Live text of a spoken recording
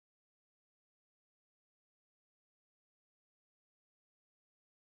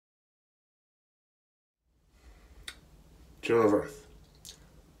Children of Earth,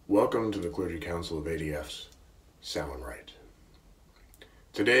 welcome to the Clergy Council of ADF's Samhain Rite.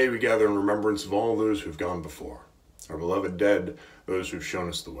 Today we gather in remembrance of all those who've gone before, our beloved dead, those who've shown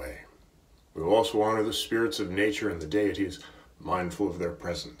us the way. We will also honor the spirits of nature and the deities, mindful of their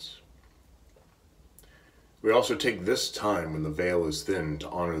presence. We also take this time when the veil is thin to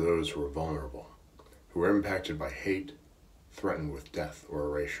honor those who are vulnerable, who are impacted by hate, threatened with death or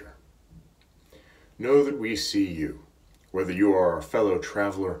erasure. Know that we see you, whether you are a fellow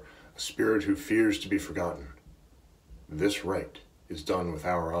traveler, a spirit who fears to be forgotten. This rite is done with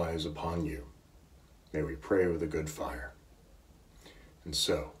our eyes upon you. May we pray with a good fire. And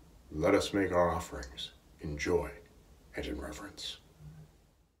so, let us make our offerings in joy and in reverence.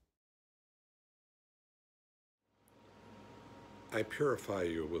 I purify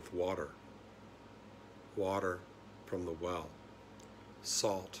you with water, water from the well,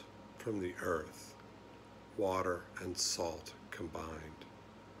 salt from the earth, water and salt combined.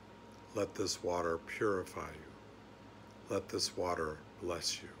 Let this water purify you. Let this water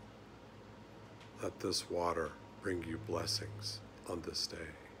bless you. Let this water bring you blessings on this day.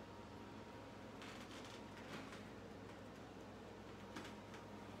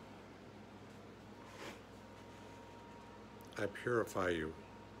 I purify you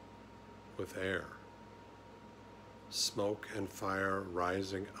with air, smoke and fire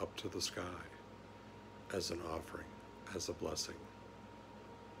rising up to the sky as an offering, as a blessing.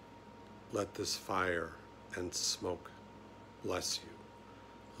 Let this fire and smoke bless you.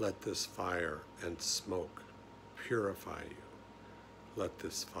 Let this fire and smoke purify you. Let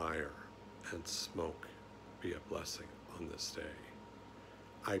this fire and smoke be a blessing on this day.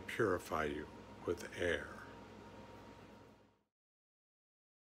 I purify you with air.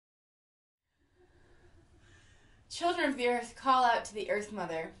 Children of the Earth, call out to the Earth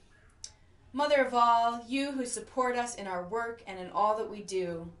Mother. Mother of all, you who support us in our work and in all that we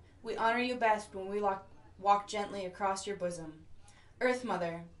do, we honor you best when we walk gently across your bosom. Earth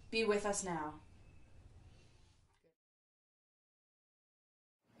Mother, be with us now.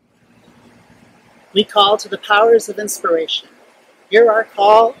 We call to the powers of inspiration. Hear our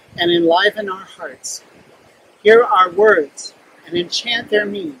call and enliven our hearts. Hear our words and enchant their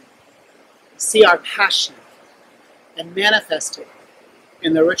meaning. See our passion and manifest it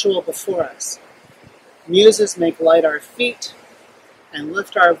in the ritual before us. Muses make light our feet and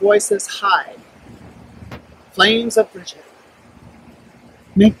lift our voices high. Flames of Bridget,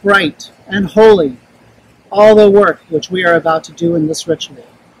 make bright and holy all the work which we are about to do in this ritual.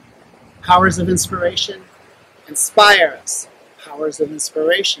 Powers of inspiration, inspire us. Powers of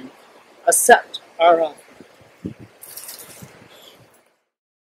inspiration, accept our offering.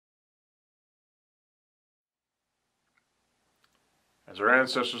 As our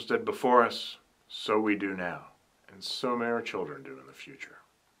ancestors did before us, so we do now, and so may our children do in the future.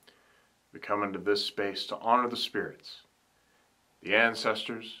 We come into this space to honor the spirits, the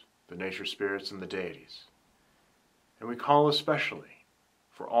ancestors, the nature spirits, and the deities. And we call especially,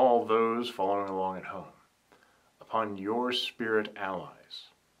 for all those following along at home, upon your spirit allies,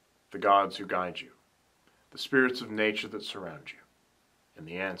 the gods who guide you, the spirits of nature that surround you, and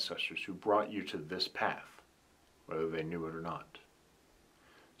the ancestors who brought you to this path, whether they knew it or not.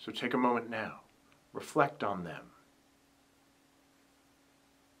 So take a moment now, reflect on them,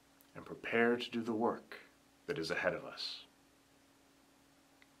 and prepare to do the work that is ahead of us.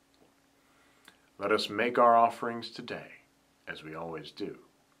 Let us make our offerings today, as we always do,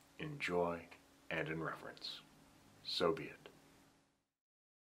 in joy and in reverence. So be it.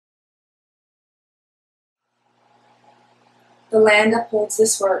 The land upholds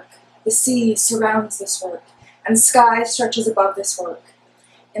this work, the sea surrounds this work, and the sky stretches above this work.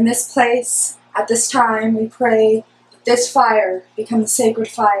 In this place, at this time, we pray that this fire become the sacred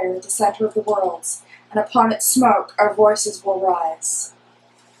fire at the center of the worlds, and upon its smoke our voices will rise.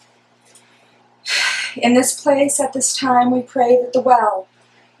 In this place, at this time, we pray that the well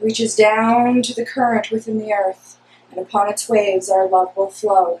reaches down to the current within the earth, and upon its waves our love will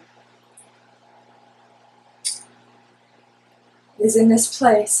flow. It is in this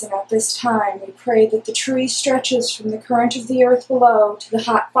place and at this time we pray that the tree stretches from the current of the earth below to the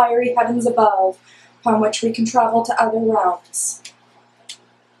hot fiery heavens above, upon which we can travel to other realms.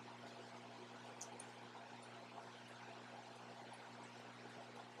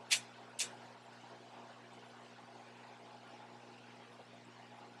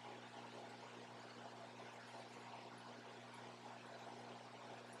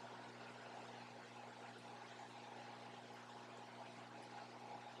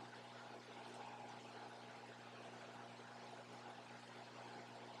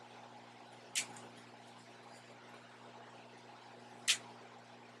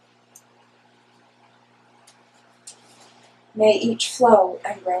 May each flow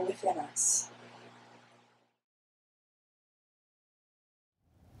and grow within us.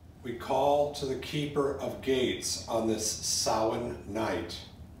 We call to the keeper of gates on this Samhain night.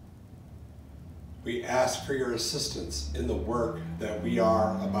 We ask for your assistance in the work that we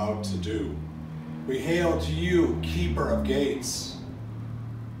are about to do. We hail to you, keeper of gates.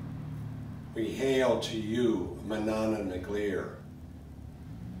 We hail to you, Manana Naglir.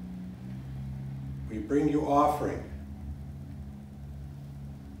 We bring you offering,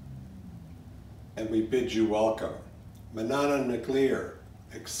 and we bid you welcome. Manana Naglir,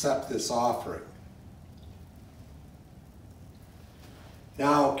 accept this offering.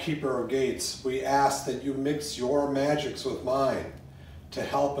 Now, keeper of gates, we ask that you mix your magics with mine to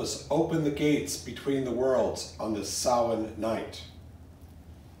help us open the gates between the worlds on this Samhain night.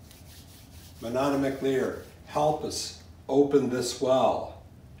 Manana Naglir, help us open this well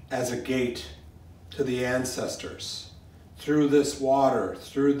as a gate to the ancestors, through this water,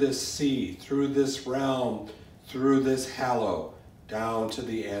 through this sea, through this realm, through this hallow, down to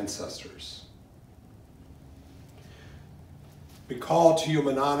the ancestors. We call to you,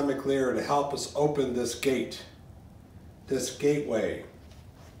 Manana Naglir, to help us open this gate, this gateway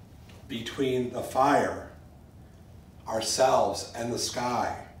between the fire, ourselves, and the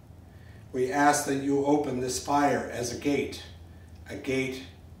sky. We ask that you open this fire as a gate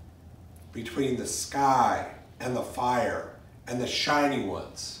between the sky and the fire and the shining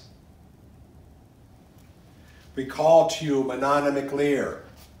ones. We call to you, Manana Naglir,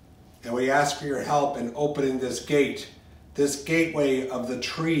 and we ask for your help in opening this gate, this gateway of the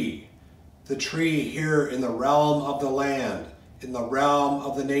tree here in the realm of the land, in the realm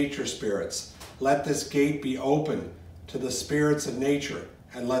of the nature spirits. Let this gate be open to the spirits of nature,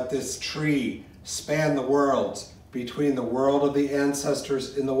 and let this tree span the worlds between the world of the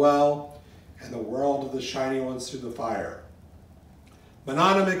ancestors in the well and the world of the shining ones through the fire.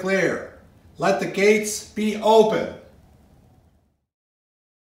 Manana Naglir, let the gates be open.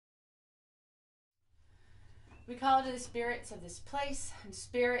 We call to the spirits of this place and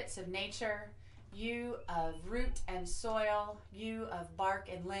spirits of nature, you of root and soil, you of bark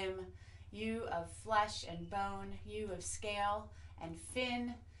and limb, you of flesh and bone, you of scale and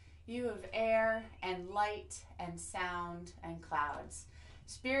fin, you of air and light and sound and clouds.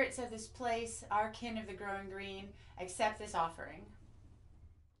 Spirits of this place, our kin of the growing green, accept this offering.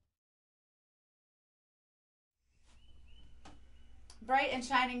 Bright and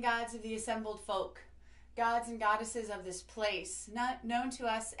shining gods of the assembled folk, gods and goddesses of this place, not known to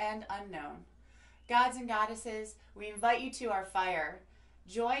us and unknown. Gods and goddesses, we invite you to our fire.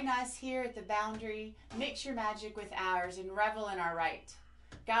 Join us here at the boundary, mix your magic with ours, and revel in our rite.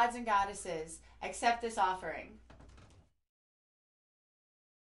 Gods and goddesses, accept this offering.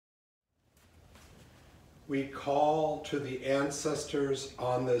 We call to the ancestors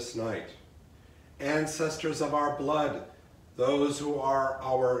on this night, ancestors of our blood, those who are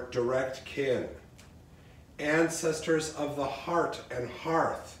our direct kin, ancestors of the heart and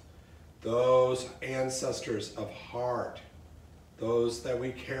hearth, those ancestors of heart, those that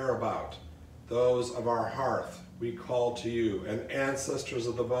we care about, those of our hearth, we call to you, and ancestors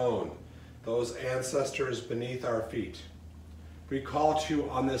of the bone, those ancestors beneath our feet. We call to you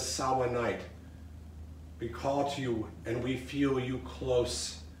on this Samhain night. We call to you and we feel you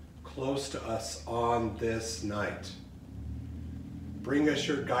close to us on this night. Bring us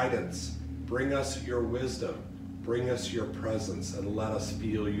your guidance, bring us your wisdom, bring us your presence, and let us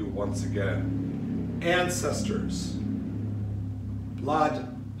feel you once again. Ancestors,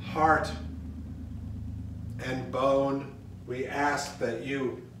 blood, heart, and bone, we ask that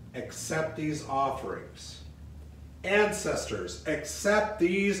you accept these offerings. Ancestors, accept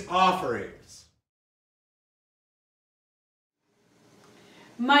these offerings.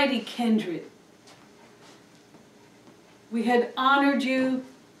 Mighty kindred, we had honored you,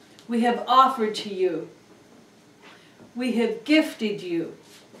 we have offered to you, we have gifted you,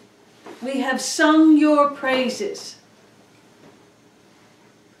 we have sung your praises,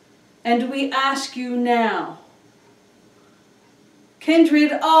 and we ask you now,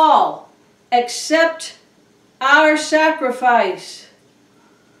 kindred all, accept our sacrifice.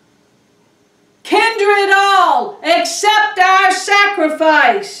 Kindred all, accept our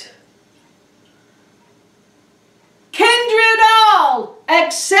sacrifice. Kindred all,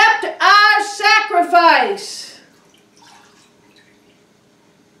 accept our sacrifice.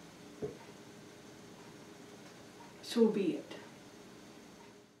 So be it.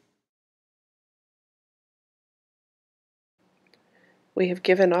 We have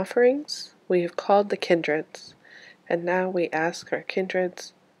given offerings, we have called the kindreds, and now we ask our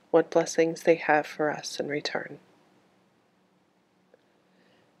kindreds what blessings they have for us in return.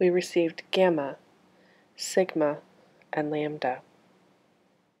 we received Gamma, Sigma, and Lambda.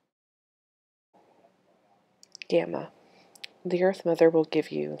 Gamma. The Earth Mother will give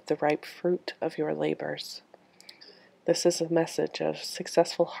you the ripe fruit of your labors. This is a message of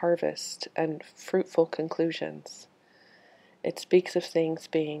successful harvest and fruitful conclusions. It speaks of things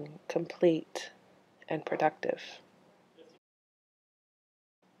being complete and productive.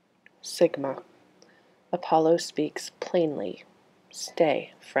 Sigma. Apollo speaks plainly.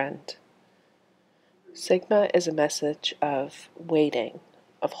 Stay, friend. Sigma is a message of waiting,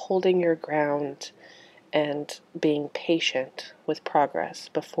 of holding your ground, and being patient with progress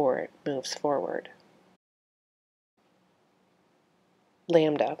before it moves forward.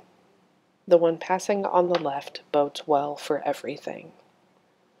 Lambda. The one passing on the left bodes well for everything.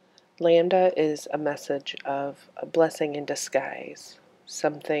 Lambda is a message of a blessing in disguise,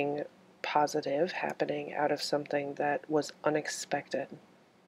 something positive happening out of something that was unexpected.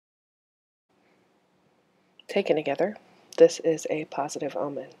 Taken together, this is a positive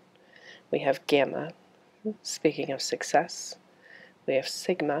omen. We have Gamma, speaking of success. We have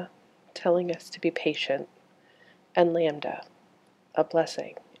Sigma, telling us to be patient. And Lambda, a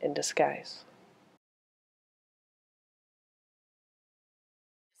blessing in disguise.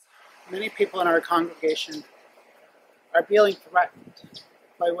 Many people in our congregation are feeling threatened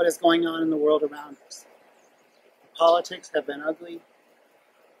by what is going on in the world around us. The politics have been ugly,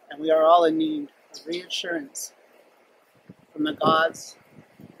 and we are all in need of reassurance from the gods,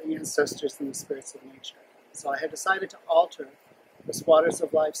 the ancestors, and the spirits of nature. So I have decided to alter this Waters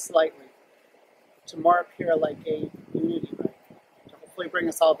of Life slightly to more appear like a unity rite, to hopefully bring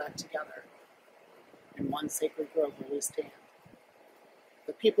us all back together in one sacred grove where we stand.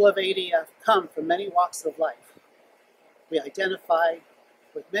 The people of ADF come from many walks of life. We identify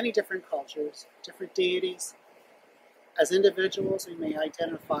with many different cultures, different deities. As individuals, we may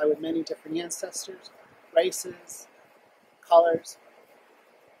identify with many different ancestors, races, colors.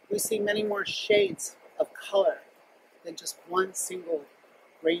 We see many more shades of color than just one single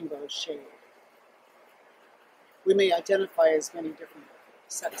rainbow shade. We may identify as many different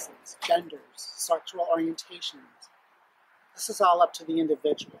sexes, genders, sexual orientations. This is all up to the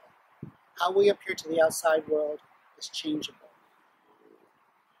individual. How we appear to the outside world is changeable.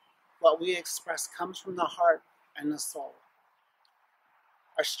 What we express comes from the heart and the soul.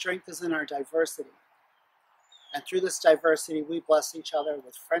 Our strength is in our diversity. And through this diversity, we bless each other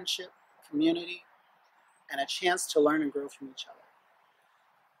with friendship, community, and a chance to learn and grow from each other.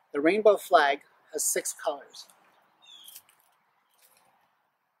 The rainbow flag has 6 colors.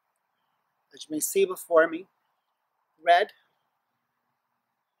 As you may see before me, red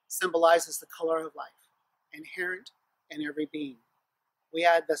symbolizes the color of life, inherent in every being. We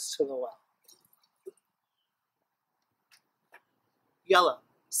add this to the well. Yellow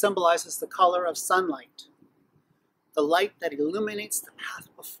symbolizes the color of sunlight, the light that illuminates the path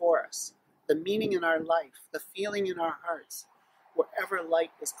before us, the meaning in our life, the feeling in our hearts, wherever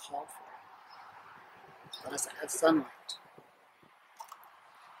light is called for. Let us add sunlight.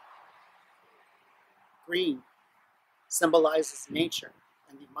 Green symbolizes nature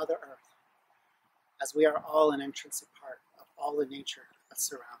and the Mother Earth, as we are all an intrinsic part of all the nature that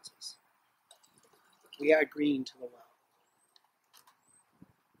surrounds us. We add green to the well.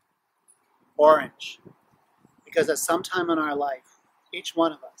 Orange, because at some time in our life, each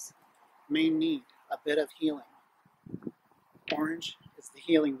one of us may need a bit of healing. Orange is the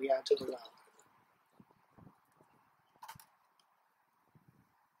healing we add to the well.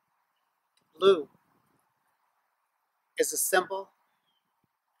 Blue is a symbol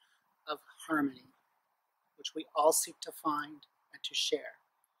of harmony, which we all seek to find and to share.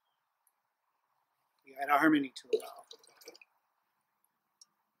 We add harmony to the well.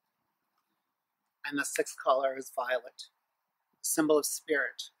 And the 6th color is violet, a symbol of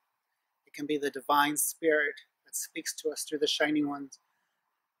spirit. It can be the divine spirit that speaks to us through the shining ones,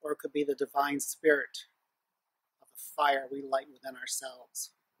 or it could be the divine spirit of the fire we light within ourselves.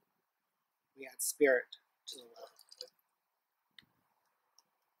 We add spirit to the well.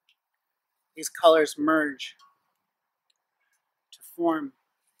 These colors merge to form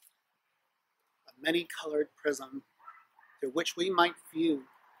a many-colored prism through which we might view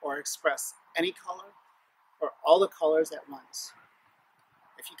or express any color or all the colors at once.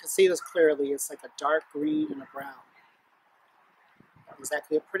 If you can see this clearly, it's like a dark green and a brown. Not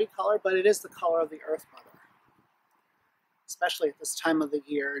exactly a pretty color, but it is the color of the Earth Mother, especially at this time of the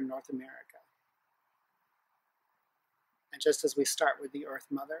year in North America. And just as we start with the Earth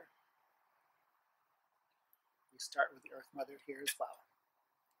Mother, we start with the Earth Mother here as well.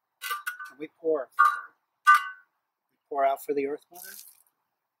 And we pour for her. We pour out for the Earth Mother.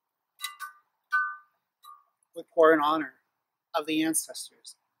 We pour in honor of the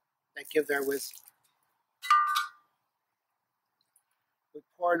ancestors that give their wisdom. We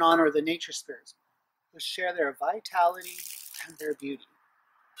pour in honor of the nature spirits who share their vitality and their beauty.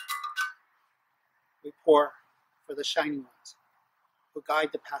 We pour for the shining ones who guide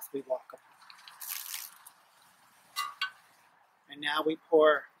the path we walk upon. And now we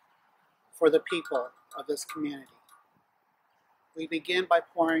pour for the people of this community. We begin by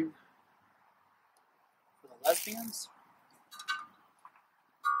pouring for the lesbians.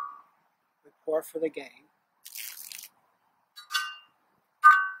 We pour for the gay.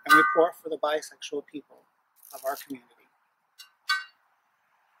 And we pour for the bisexual people of our community.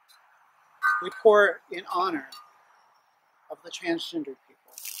 We pour in honor of the transgender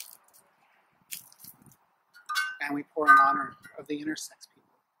people. And we pour in honor of the intersex people.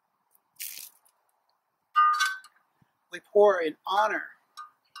 We pour in honor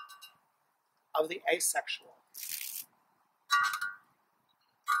of the asexual,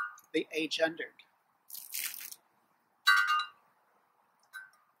 the agendered,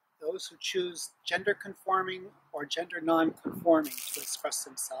 those who choose gender conforming or gender non-conforming to express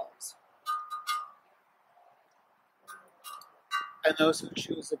themselves, and those who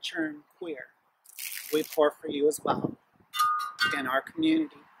choose the term queer. We pour for you as well. In our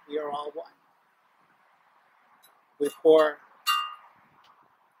community, we are all one. We pour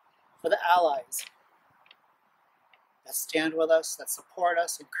for the allies that stand with us, that support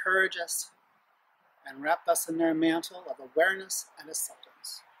us, encourage us, and wrap us in their mantle of awareness and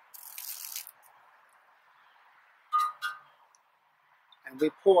acceptance. And we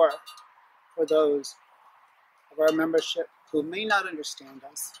pour for those of our membership who may not understand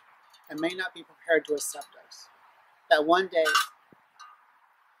us and may not be prepared to accept us, that one day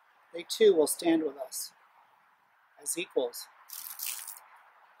they too will stand with us as equals,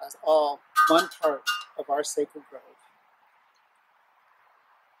 as all one part of our sacred grove.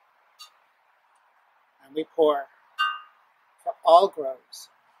 And we pour for all groves,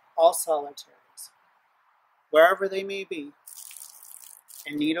 all solitaries, wherever they may be,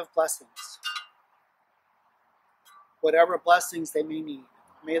 in need of blessings. Whatever blessings they may need,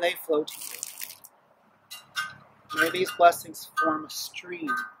 may they flow to you. May these blessings form a stream,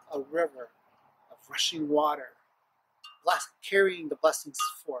 a river of rushing water, carrying the blessings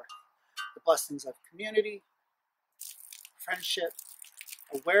forth, the blessings of community, friendship,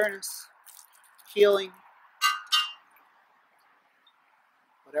 awareness, healing,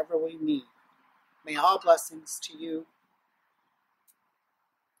 whatever we need. May all blessings to you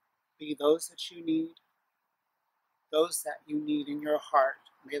be those that you need, those that you need in your heart.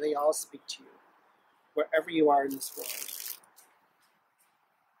 May they all speak to you, wherever you are in this world.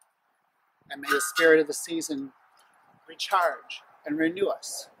 And may the spirit of the season recharge and renew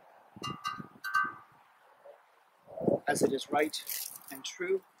us, as it is right and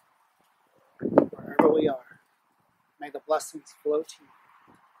true, wherever we are. May the blessings flow to you.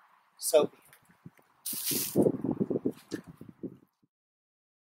 So be it.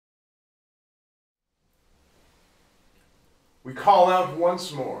 We call out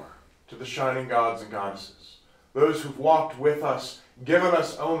once more to the shining gods and goddesses, those who've walked with us, given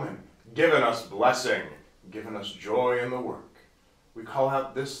us omen, given us blessing, given us joy in the work. We call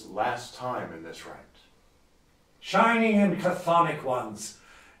out this last time in this rite. Shining and chthonic ones,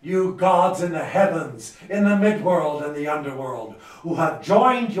 you gods in the heavens, in the midworld and the underworld, who have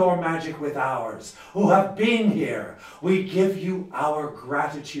joined your magic with ours, who have been here, we give you our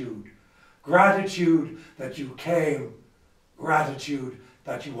gratitude. Gratitude that you came, gratitude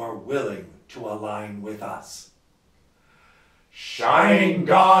that you are willing to align with us. Shining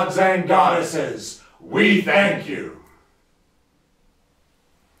gods and goddesses, we thank you.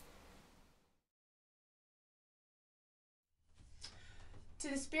 To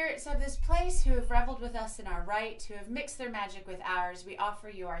the spirits of this place who have reveled with us in our rite, who have mixed their magic with ours, we offer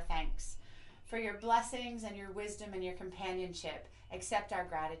you our thanks. For your blessings and your wisdom and your companionship, accept our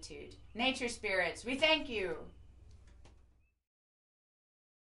gratitude. Nature spirits, we thank you.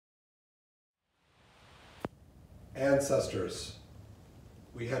 Ancestors,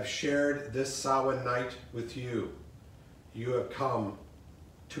 we have shared this Samhain night with you. You have come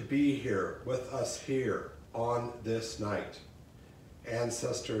to be here with us here on this night.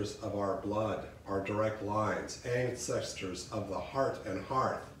 Ancestors of our blood, our direct lines, ancestors of the heart and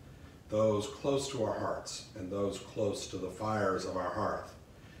hearth, those close to our hearts and those close to the fires of our hearth,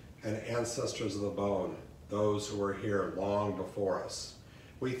 and ancestors of the bone, those who were here long before us.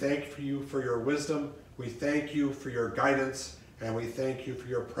 We thank you for your wisdom, we thank you for your guidance, and we thank you for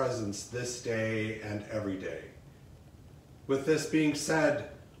your presence this day and every day. With this being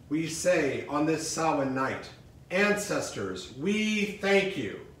said, we say on this Samhain night, Ancestors, we thank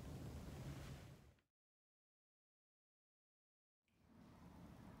you.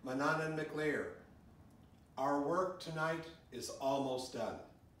 Manan and McLear, our work tonight is almost done.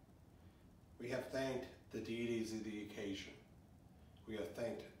 We have thanked the deities of the occasion. We have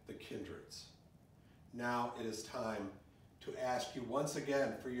thanked the kindreds. Now it is time to ask you once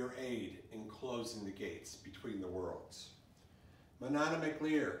again for your aid in closing the gates between the worlds. Manan and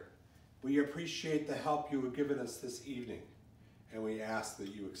McLear, we appreciate the help you have given us this evening, and we ask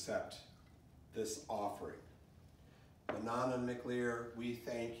that you accept this offering. Manan and McLear, we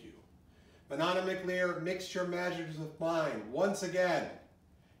thank you. Manan and McLear, mix your magics with mine once again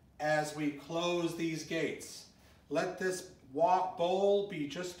as we close these gates. Let this bowl be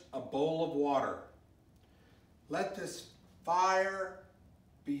just a bowl of water. Let this fire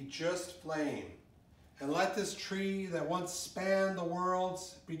be just flame. And let this tree that once spanned the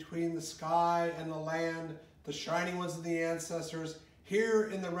worlds between the sky and the land, the shining ones of the ancestors,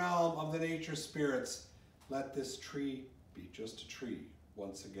 here in the realm of the nature spirits, let this tree be just a tree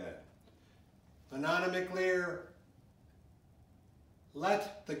once again. Manan and McLear,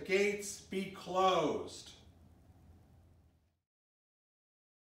 let the gates be closed.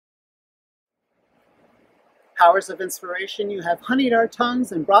 Powers of inspiration, you have honeyed our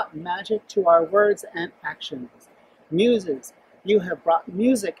tongues and brought magic to our words and actions. Muses, you have brought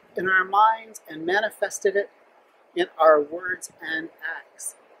music in our minds and manifested it in our words and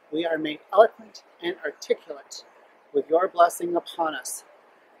acts. We are made eloquent and articulate with your blessing upon us.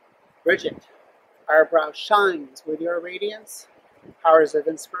 Bridget, our brow shines with your radiance. Powers of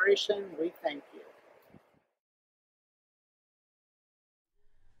inspiration, we thank you.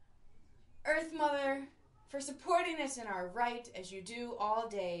 Earth Mother, for supporting us in our rite as you do all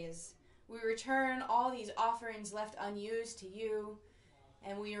days. We return all these offerings left unused to you,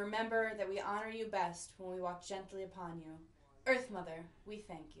 and we remember that we honor you best when we walk gently upon you. Earth Mother, we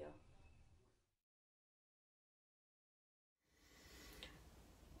thank you.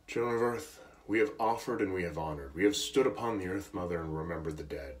 Children of Earth, we have offered and we have honored. We have stood upon the Earth Mother and remembered the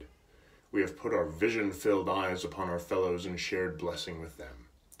dead. We have put our vision-filled eyes upon our fellows and shared blessing with them.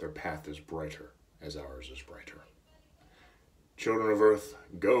 Their path is brighter as ours is brighter. Children of Earth,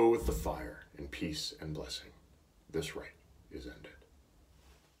 go with the fire in peace and blessing. This rite is ended.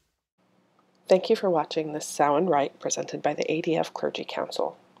 Thank you for watching this Samhain Rite presented by the ADF Clergy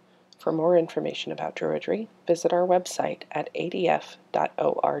Council. For more information about Druidry, visit our website at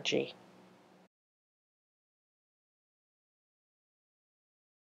adf.org.